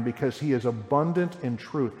happen because he is abundant in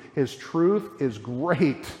truth. His truth is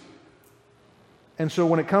great. And so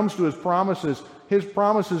when it comes to his promises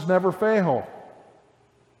never fail.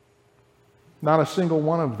 Not a single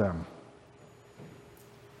one of them.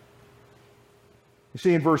 You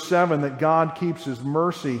see in verse 7 that God keeps his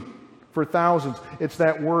mercy for thousands. It's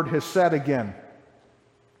that word hesed again.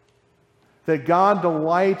 That God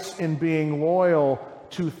delights in being loyal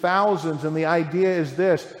to thousands. And the idea is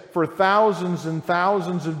this: for thousands and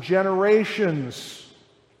thousands of generations.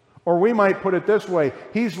 Or we might put it this way: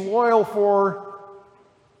 he's loyal for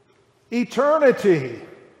eternity.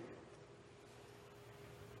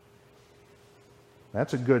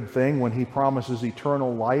 That's a good thing when he promises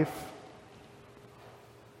eternal life.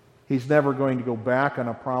 He's never going to go back on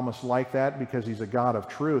a promise like that because he's a God of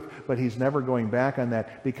truth, but he's never going back on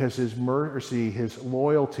that because his mercy, his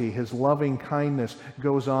loyalty, his loving kindness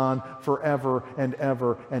goes on forever and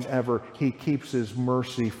ever and ever. He keeps his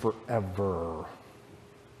mercy forever.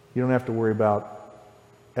 You don't have to worry about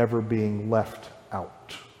ever being left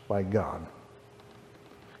out by God.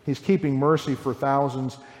 He's keeping mercy for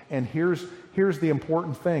thousands, and here's the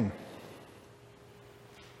important thing.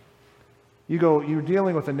 You're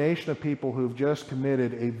dealing with a nation of people who've just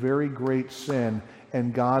committed a very great sin,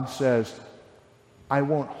 and God says, I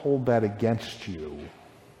won't hold that against you.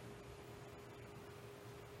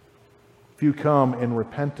 If you come in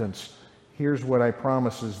repentance, here's what I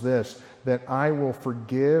promise is this: that I will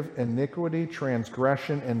forgive iniquity,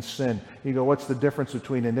 transgression, and sin. You go, what's the difference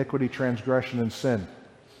between iniquity, transgression, and sin?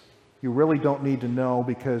 You really don't need to know,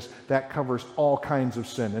 because that covers all kinds of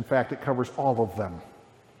sin. In fact, it covers all of them.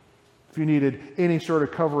 If you needed any sort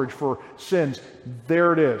of coverage for sins,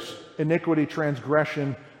 there it is. Iniquity,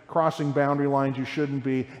 transgression, crossing boundary lines you shouldn't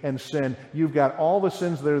be, and sin. You've got all the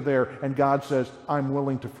sins that are there, and God says, I'm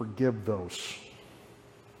willing to forgive those.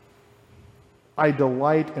 I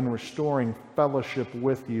delight in restoring fellowship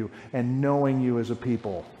with you and knowing you as a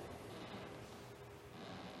people.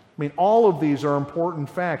 I mean, all of these are important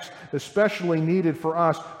facts, especially needed for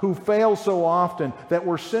us who fail so often, that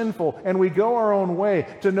we're sinful and we go our own way.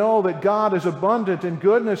 To know that God is abundant in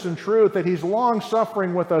goodness and truth, that he's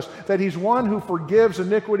long-suffering with us, that he's one who forgives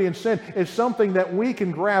iniquity and sin, is something that we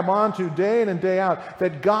can grab onto day in and day out,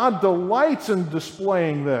 that God delights in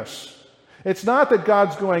displaying this. It's not that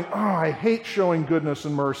God's going, oh, I hate showing goodness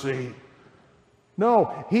and mercy.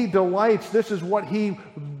 No, he delights. This is what he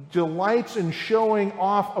delights in showing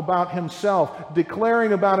off about himself,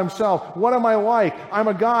 declaring about himself. What am I like? I'm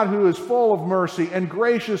a God who is full of mercy and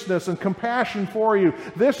graciousness and compassion for you.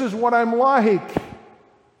 This is what I'm like.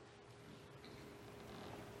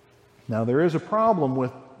 Now, there is a problem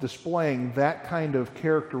with displaying that kind of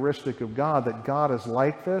characteristic of God, that God is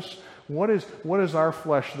like this. What does our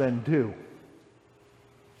flesh then do?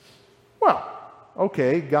 Well,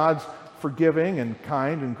 okay, God's forgiving and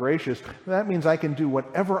kind and gracious. That means I can do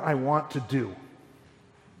whatever I want to do.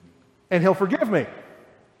 And He'll forgive me.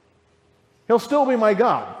 He'll still be my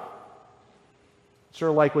God.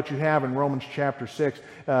 Sort of like what you have in Romans chapter 6,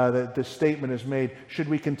 that this statement is made, should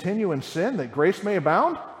we continue in sin that grace may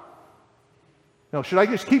abound? No, should I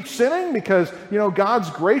just keep sinning because, God's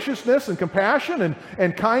graciousness and compassion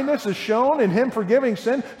and kindness is shown in Him forgiving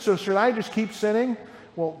sin, so should I just keep sinning?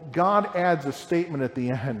 Well, God adds a statement at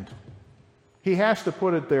the end. He has to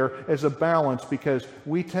put it there as a balance, because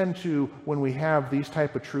we tend to, when we have these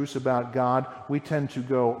type of truths about God, we tend to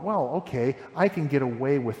go, well, okay, I can get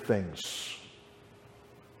away with things.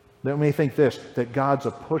 They may think this, that God's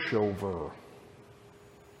a pushover.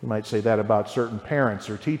 You might say that about certain parents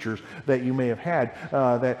or teachers that you may have had,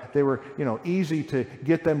 that they were, easy to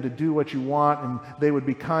get them to do what you want, and they would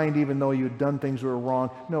be kind even though you had done things that were wrong.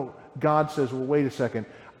 No, God says, well, wait a second.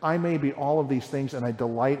 I may be all of these things, and I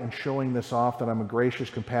delight in showing this off, that I'm a gracious,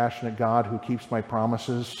 compassionate God who keeps my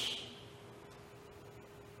promises.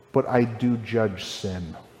 But I do judge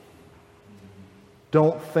sin.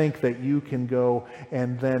 Don't think that you can go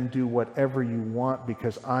and then do whatever you want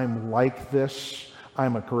because I'm like this.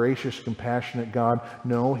 I'm a gracious, compassionate God.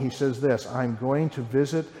 No, He says this, I'm going to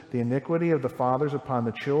visit the iniquity of the fathers upon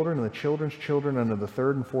the children and the children's children unto the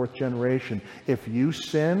third and fourth generation. If you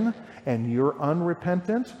sin and you're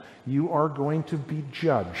unrepentant, you are going to be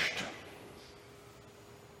judged.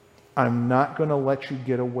 I'm not going to let you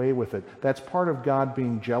get away with it. That's part of God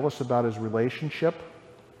being jealous about His relationship.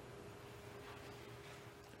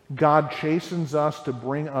 God chastens us to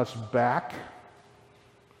bring us back.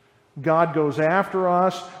 God goes after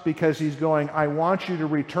us because He's going, I want you to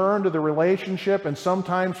return to the relationship. And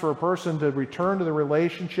sometimes for a person to return to the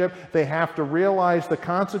relationship, they have to realize the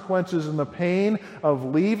consequences and the pain of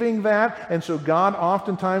leaving that. And so God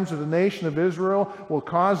oftentimes, with the nation of Israel, will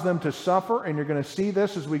cause them to suffer. And you're going to see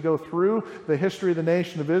this as we go through the history of the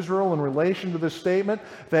nation of Israel in relation to this statement,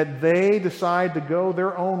 that they decide to go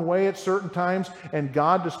their own way at certain times, and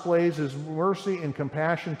God displays His mercy and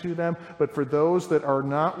compassion to them. But for those that are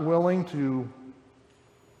not willing to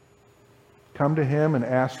come to Him and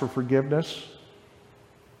ask for forgiveness,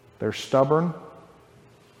 they're stubborn.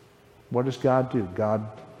 What does God do? God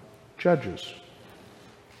judges.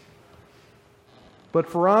 But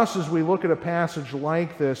for us, as we look at a passage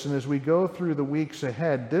like this, and as we go through the weeks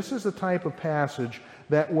ahead, this is the type of passage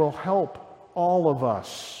that will help all of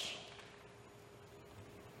us.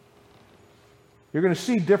 You're going to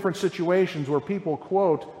see different situations where people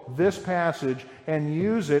quote this passage and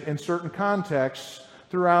use it in certain contexts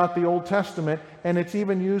throughout the Old Testament, and it's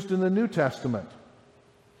even used in the New Testament,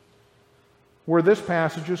 where this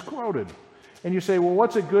passage is quoted. And you say, well,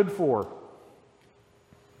 what's it good for?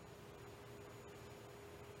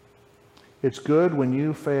 It's good when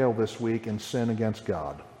you fail this week and sin against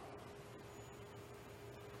God.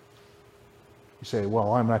 You say,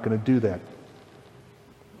 well, I'm not going to do that.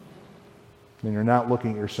 Then you're not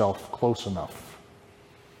looking at yourself close enough.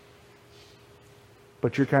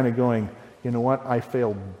 But you're kind of going, you know what, I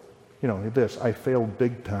failed, I failed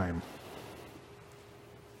big time.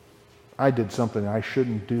 I did something I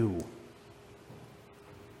shouldn't do.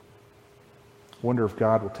 Wonder if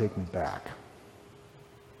God will take me back.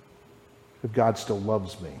 If God still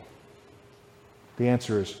loves me. The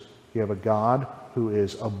answer is, you have a God who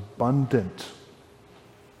is abundant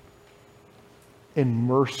in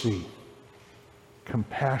mercy,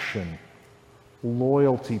 compassion,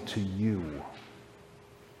 loyalty to you.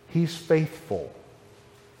 He's faithful.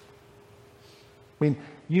 I mean,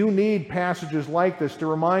 you need passages like this to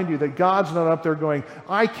remind you that God's not up there going,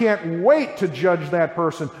 I can't wait to judge that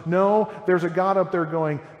person. No, there's a God up there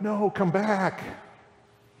going, no, come back.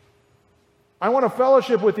 I want to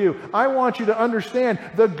fellowship with you. I want you to understand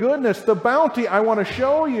the goodness, the bounty I want to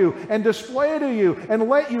show you and display to you and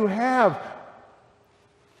let you have.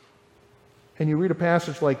 And you read a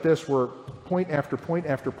passage like this where point after point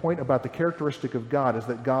after point about the characteristic of God is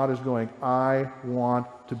that God is going, I want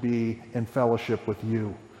to be in fellowship with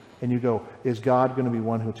you. And you go, is God going to be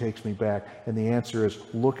one who takes me back? And the answer is,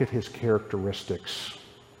 look at His characteristics.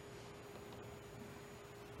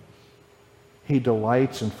 He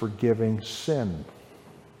delights in forgiving sin.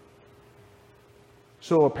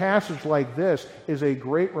 So a passage like this is a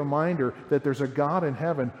great reminder that there's a God in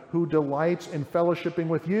heaven who delights in fellowshipping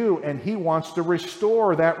with you, and He wants to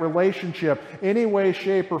restore that relationship any way,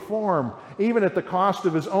 shape, or form, even at the cost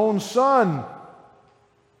of His own Son.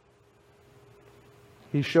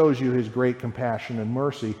 He shows you His great compassion and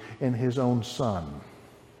mercy in His own Son.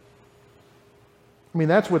 I mean,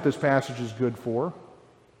 that's what this passage is good for.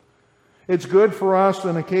 It's good for us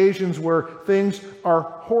on occasions where things are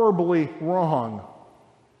horribly wrong.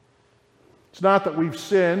 It's not that we've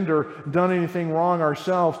sinned or done anything wrong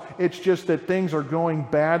ourselves. It's just that things are going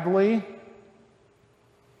badly.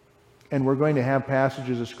 And we're going to have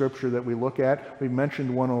passages of Scripture that we look at. We've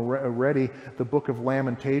mentioned one already. The book of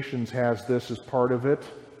Lamentations has this as part of it.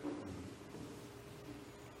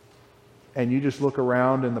 And you just look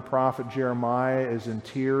around, and the prophet Jeremiah is in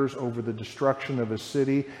tears over the destruction of his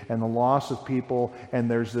city and the loss of people. And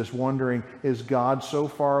there's this wondering, is God so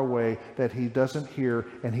far away that He doesn't hear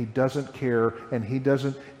and He doesn't care and He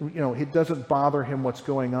doesn't, it doesn't bother Him what's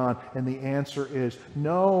going on? And the answer is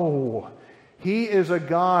no. He is a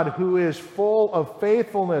God who is full of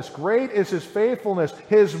faithfulness. Great is His faithfulness.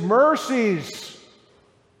 His mercies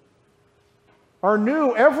are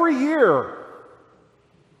new every year.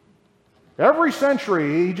 Every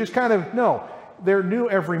century, He just they're new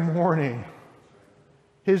every morning.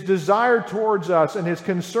 His desire towards us and His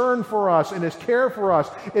concern for us and His care for us,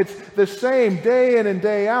 it's the same day in and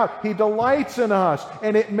day out. He delights in us.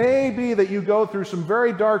 And it may be that you go through some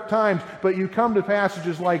very dark times, but you come to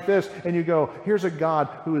passages like this and you go, here's a God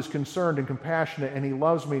who is concerned and compassionate, and He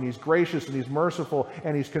loves me, and He's gracious, and He's merciful,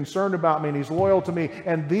 and He's concerned about me, and He's loyal to me.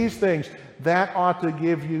 And these things, that ought to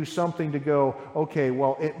give you something to go, okay,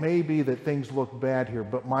 well, it may be that things look bad here,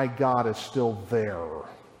 but my God is still there.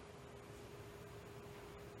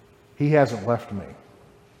 He hasn't left me.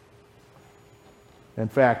 In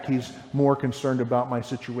fact, He's more concerned about my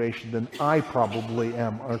situation than I probably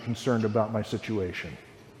am concerned about my situation.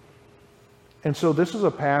 And so this is a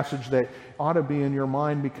passage that ought to be in your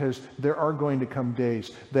mind, because there are going to come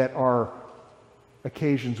days that are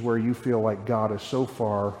occasions where you feel like God is so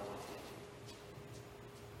far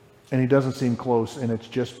and He doesn't seem close, and it's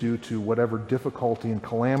just due to whatever difficulty and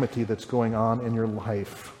calamity that's going on in your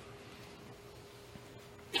life.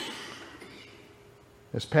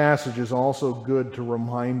 This passage is also good to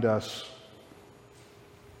remind us,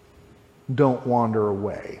 don't wander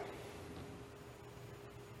away.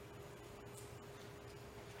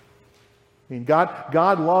 I mean,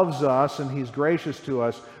 God loves us and He's gracious to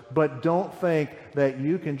us, but don't think that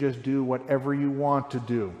you can just do whatever you want to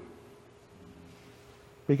do.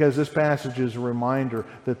 Because this passage is a reminder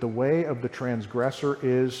that the way of the transgressor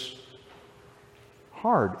is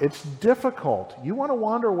hard. It's difficult. You want to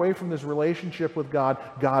wander away from this relationship with God,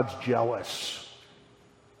 God's jealous.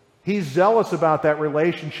 He's zealous about that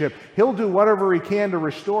relationship. He'll do whatever He can to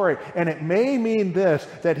restore it. And it may mean this,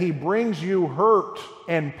 that He brings you hurt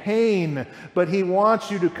and pain, but He wants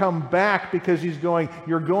you to come back, because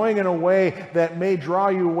you're going in a way that may draw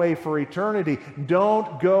you away for eternity.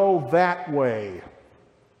 Don't go that way.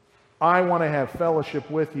 I want to have fellowship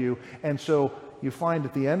with you. And so you find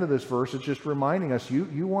at the end of this verse, it's just reminding us,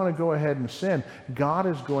 you want to go ahead and sin. God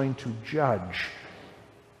is going to judge.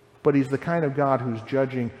 But He's the kind of God who's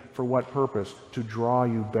judging for what purpose? To draw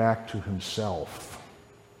you back to Himself.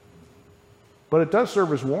 But it does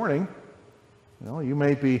serve as warning. You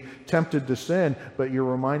may be tempted to sin, but you're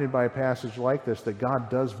reminded by a passage like this that God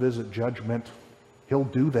does visit judgment. He'll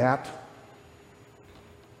do that.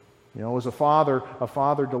 As a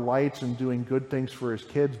father delights in doing good things for his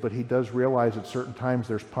kids, but he does realize at certain times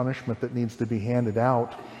there's punishment that needs to be handed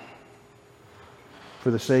out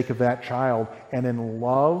for the sake of that child. And in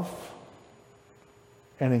love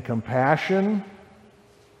and in compassion,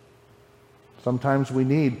 sometimes we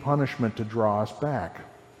need punishment to draw us back.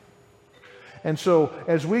 And so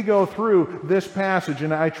as we go through this passage,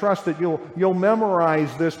 and I trust that you'll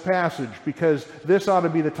memorize this passage, because this ought to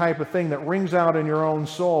be the type of thing that rings out in your own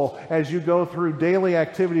soul as you go through daily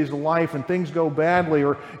activities of life and things go badly,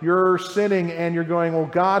 or you're sinning and you're going, well,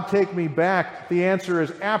 God, take me back. The answer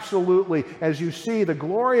is absolutely, as you see the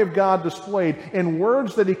glory of God displayed in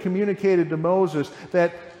words that He communicated to Moses,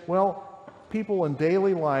 that, people in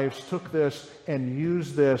daily lives took this and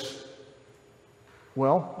used this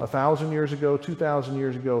 1,000 years ago, 2,000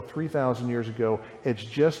 years ago, 3,000 years ago. It's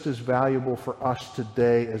just as valuable for us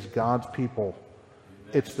today as God's people.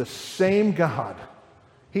 It's the same God.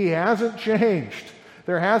 He hasn't changed.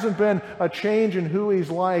 There hasn't been a change in who He's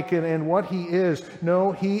like and what He is.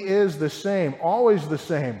 No, He is the same, always the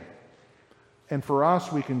same. And for us,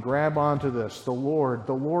 we can grab onto this. The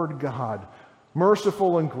Lord God,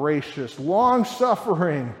 merciful and gracious,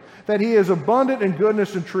 long-suffering, that He is abundant in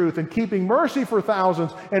goodness and truth, and keeping mercy for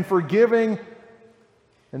thousands, and forgiving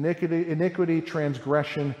iniquity,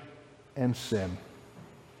 transgression, and sin.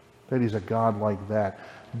 That He's a God like that.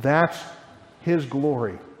 That's His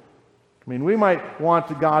glory. I mean, we might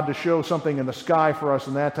want God to show something in the sky for us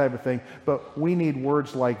and that type of thing, but we need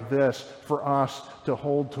words like this for us to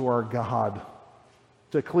hold to our God,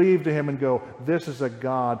 to cleave to Him and go, this is a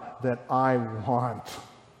God that I want.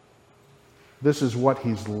 This is what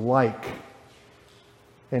He's like.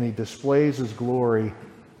 And He displays His glory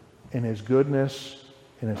in His goodness,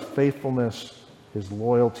 in His faithfulness, His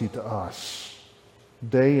loyalty to us,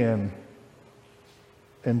 day in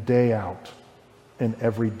and day out in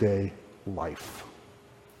everyday life.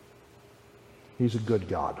 He's a good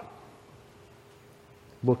God.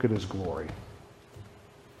 Look at His glory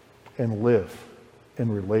and live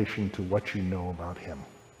in relation to what you know about Him.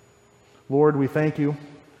 Lord, we thank You.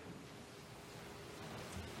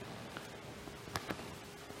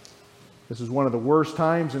 This is one of the worst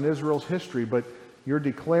times in Israel's history, but You're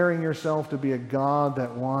declaring Yourself to be a God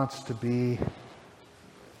that wants to be,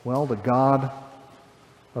 well, the God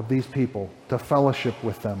of these people, to fellowship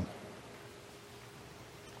with them.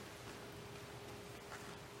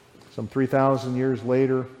 Some 3,000 years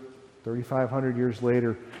later, 3,500 years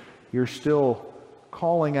later, You're still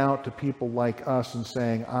calling out to people like us and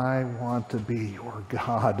saying, I want to be Your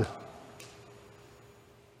God.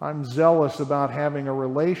 I'm zealous about having a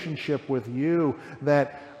relationship with You,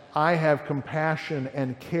 that I have compassion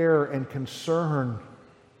and care and concern.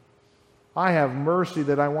 I have mercy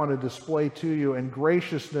that I want to display to You and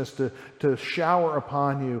graciousness to shower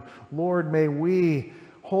upon You. Lord, may we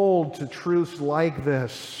hold to truths like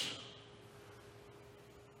this.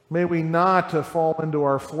 May we not fall into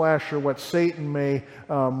our flesh or what Satan may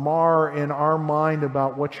mar in our mind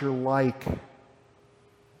about what You're like.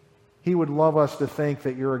 He would love us to think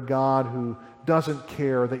that You're a God who doesn't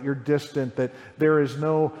care, that You're distant, that there is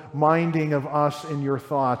no minding of us in Your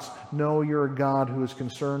thoughts. No, You're a God who is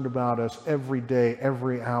concerned about us every day,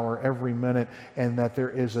 every hour, every minute, and that there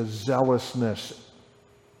is a zealousness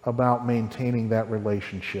about maintaining that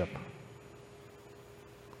relationship.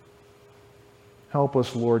 Help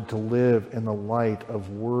us, Lord, to live in the light of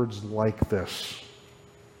words like this,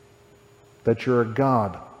 that You're a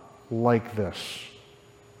God like this,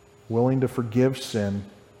 willing to forgive sin,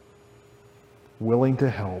 willing to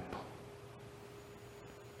help,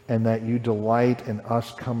 and that You delight in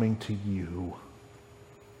us coming to You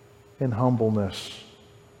in humbleness.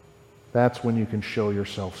 That's when You can show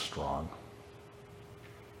Yourself strong.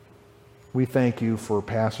 We thank You for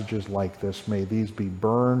passages like this. May these be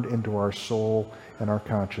burned into our soul and our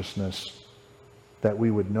consciousness, that we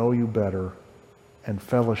would know You better and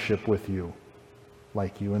fellowship with You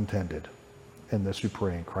like You intended. And this we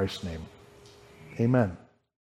pray in Christ's name. Amen.